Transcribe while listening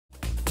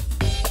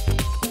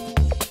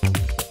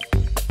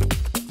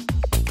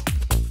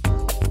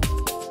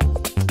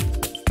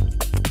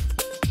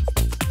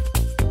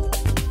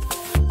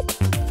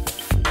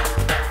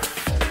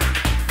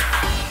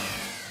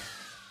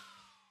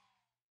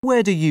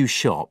where do you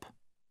shop?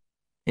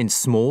 In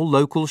small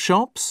local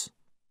shops?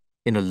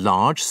 In a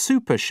large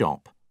super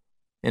shop?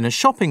 In a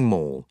shopping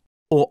mall?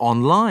 Or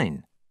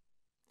online?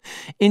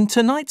 In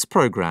tonight's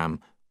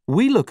programme,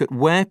 we look at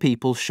where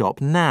people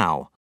shop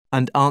now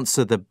and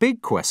answer the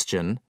big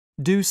question,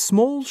 do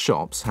small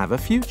shops have a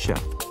future?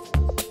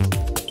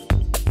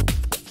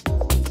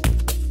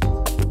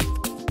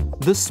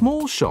 The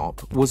small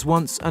shop was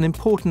once an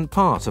important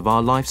part of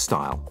our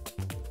lifestyle.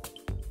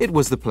 It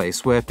was the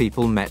place where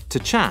people met to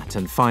chat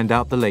and find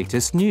out the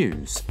latest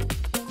news.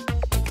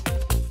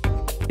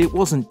 It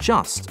wasn't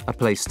just a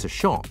place to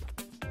shop.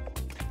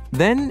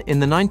 Then, in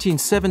the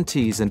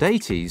 1970s and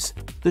 80s,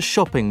 the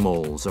shopping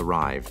malls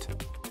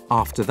arrived.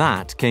 After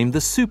that came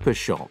the super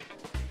shop,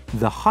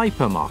 the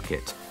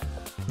hypermarket,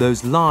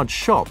 those large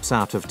shops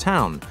out of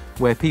town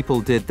where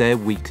people did their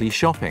weekly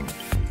shopping.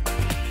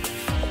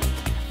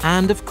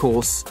 And of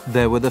course,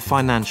 there were the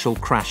financial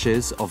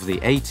crashes of the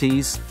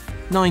 80s,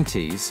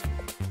 90s,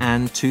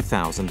 and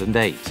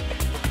 2008.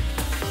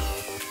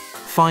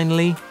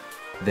 Finally,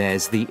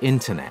 there's the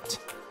internet.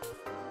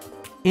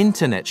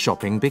 Internet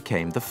shopping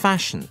became the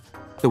fashion,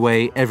 the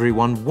way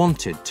everyone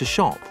wanted to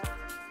shop.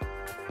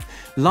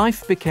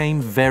 Life became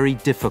very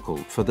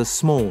difficult for the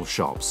small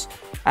shops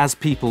as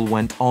people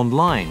went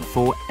online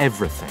for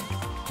everything: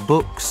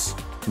 books,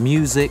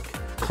 music,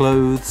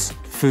 clothes,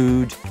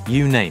 food,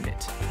 you name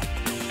it.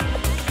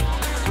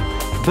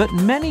 But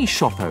many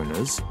shop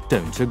owners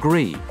don't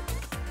agree.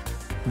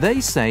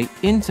 They say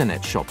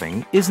internet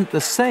shopping isn't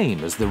the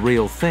same as the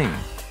real thing.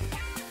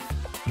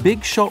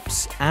 Big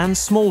shops and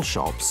small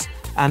shops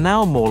are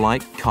now more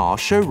like car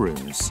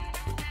showrooms.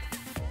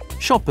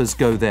 Shoppers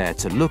go there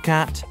to look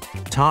at,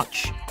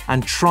 touch,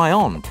 and try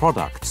on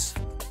products.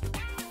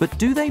 But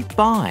do they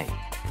buy?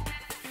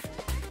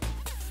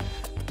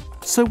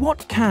 So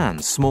what can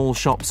small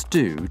shops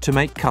do to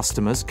make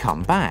customers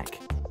come back?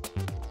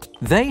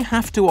 They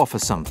have to offer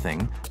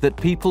something that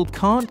people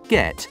can't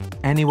get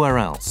anywhere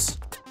else.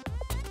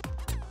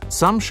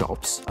 Some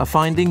shops are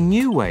finding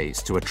new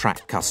ways to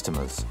attract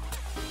customers.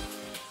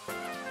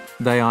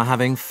 They are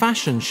having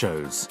fashion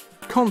shows,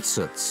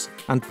 concerts,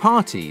 and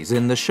parties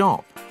in the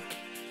shop.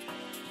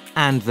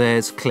 And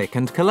there's click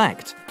and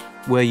collect,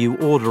 where you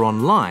order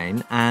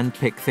online and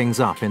pick things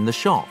up in the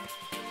shop.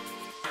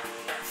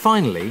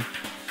 Finally,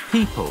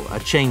 people are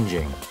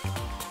changing.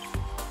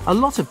 A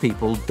lot of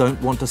people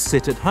don't want to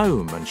sit at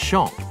home and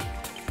shop.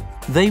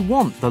 They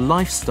want the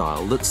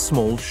lifestyle that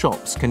small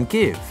shops can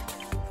give.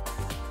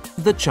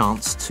 The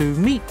chance to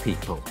meet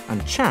people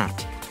and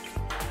chat.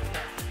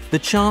 The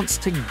chance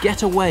to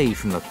get away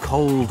from the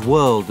cold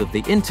world of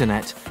the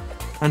internet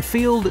and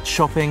feel that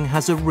shopping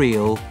has a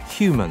real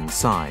human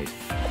side.